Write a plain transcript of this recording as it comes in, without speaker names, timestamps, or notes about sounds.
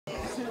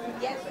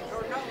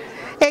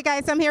Hey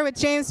guys, I'm here with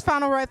James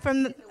Fauntleroy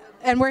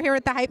and we're here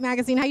at the Hype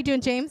Magazine. How you doing,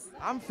 James?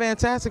 I'm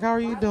fantastic. How are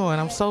you doing?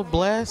 I'm so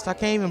blessed. I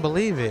can't even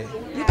believe it.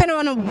 You've been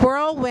on a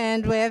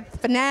whirlwind with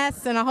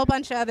Finesse and a whole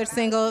bunch of other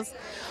singles.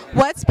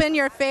 What's been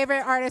your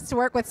favorite artist to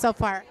work with so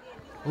far?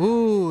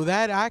 Ooh,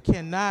 that I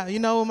cannot. You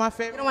know, my You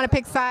favorite don't want to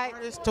pick sides?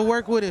 artist to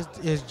work with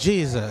is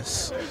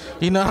Jesus.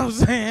 You know what I'm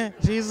saying?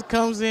 Jesus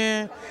comes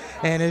in,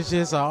 and it's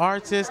just an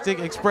artistic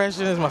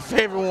expression. Is my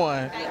favorite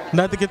one.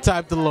 Nothing can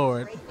type the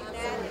Lord.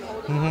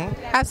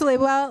 Absolutely.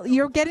 Well,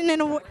 you're getting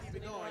an award.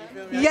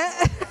 Yeah.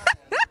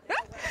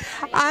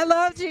 I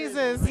love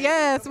Jesus.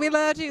 Yes, we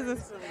love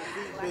Jesus.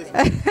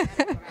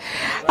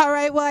 All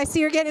right. Well, I see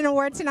you're getting an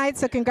award tonight,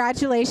 so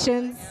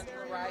congratulations.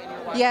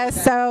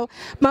 Yes. So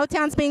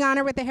Motown's being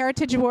honored with the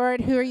Heritage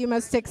Award. Who are you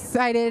most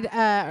excited,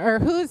 or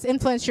who's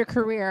influenced your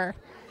career?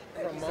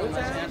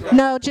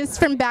 No, just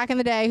from back in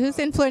the day. Who's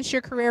influenced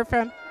your career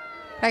from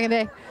back in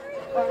the day?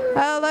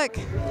 Oh, look,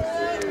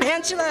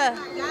 Angela.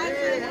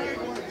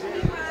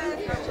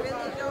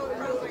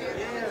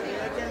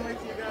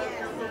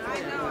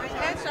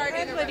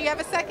 Angela, do you have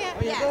a second?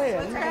 Yes. Go ahead.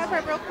 Let's grab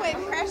her real quick.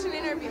 Crash an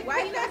interview.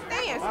 Why you not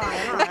staying? All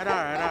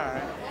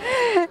right.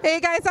 Hey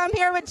guys, I'm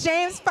here with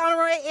James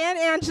Fauntleroy and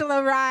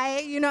Angela Rye.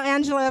 You know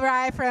Angela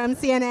Rye from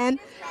CNN.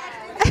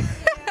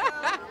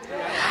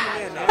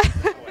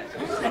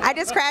 I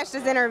just crashed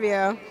this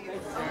interview.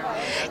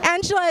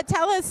 Angela,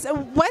 tell us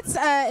what's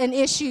an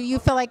issue you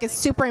feel like is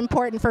super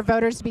important for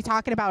voters to be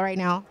talking about right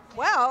now?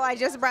 Well, I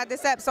just brought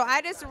this up. So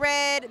I just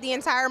read the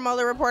entire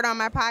Mueller report on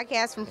my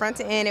podcast from front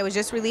to end. It was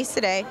just released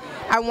today.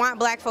 I want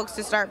black folks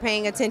to start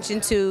paying attention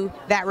to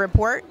that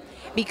report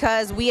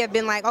because we have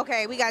been like,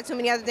 okay, we got too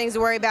many other things to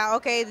worry about.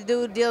 Okay, the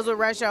dude deals with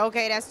Russia.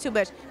 Okay, that's too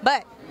much.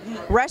 But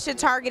Russia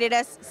targeted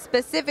us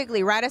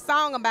specifically. Write a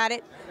song about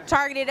it.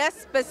 Targeted us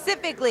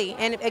specifically,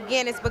 and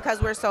again, it's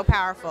because we're so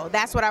powerful.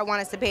 That's what I want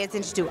us to pay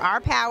attention to,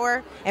 our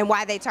power and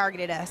why they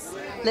targeted us.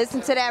 Listen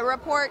to that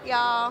report,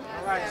 y'all.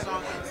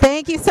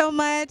 Thank you so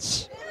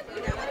much.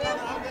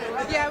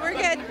 Yeah, we're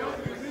good.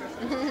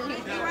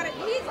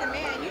 He's the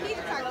man. You need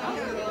to talk to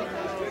him.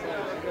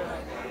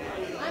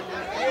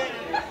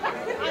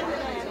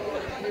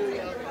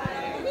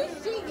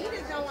 He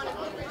just don't want to.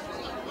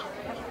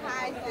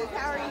 Hi, sis.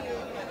 How are you?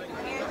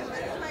 Angela, this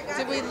is my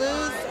Did we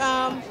lose?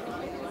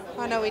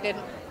 Oh no, we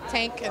didn't.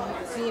 Tank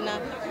and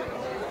Zena.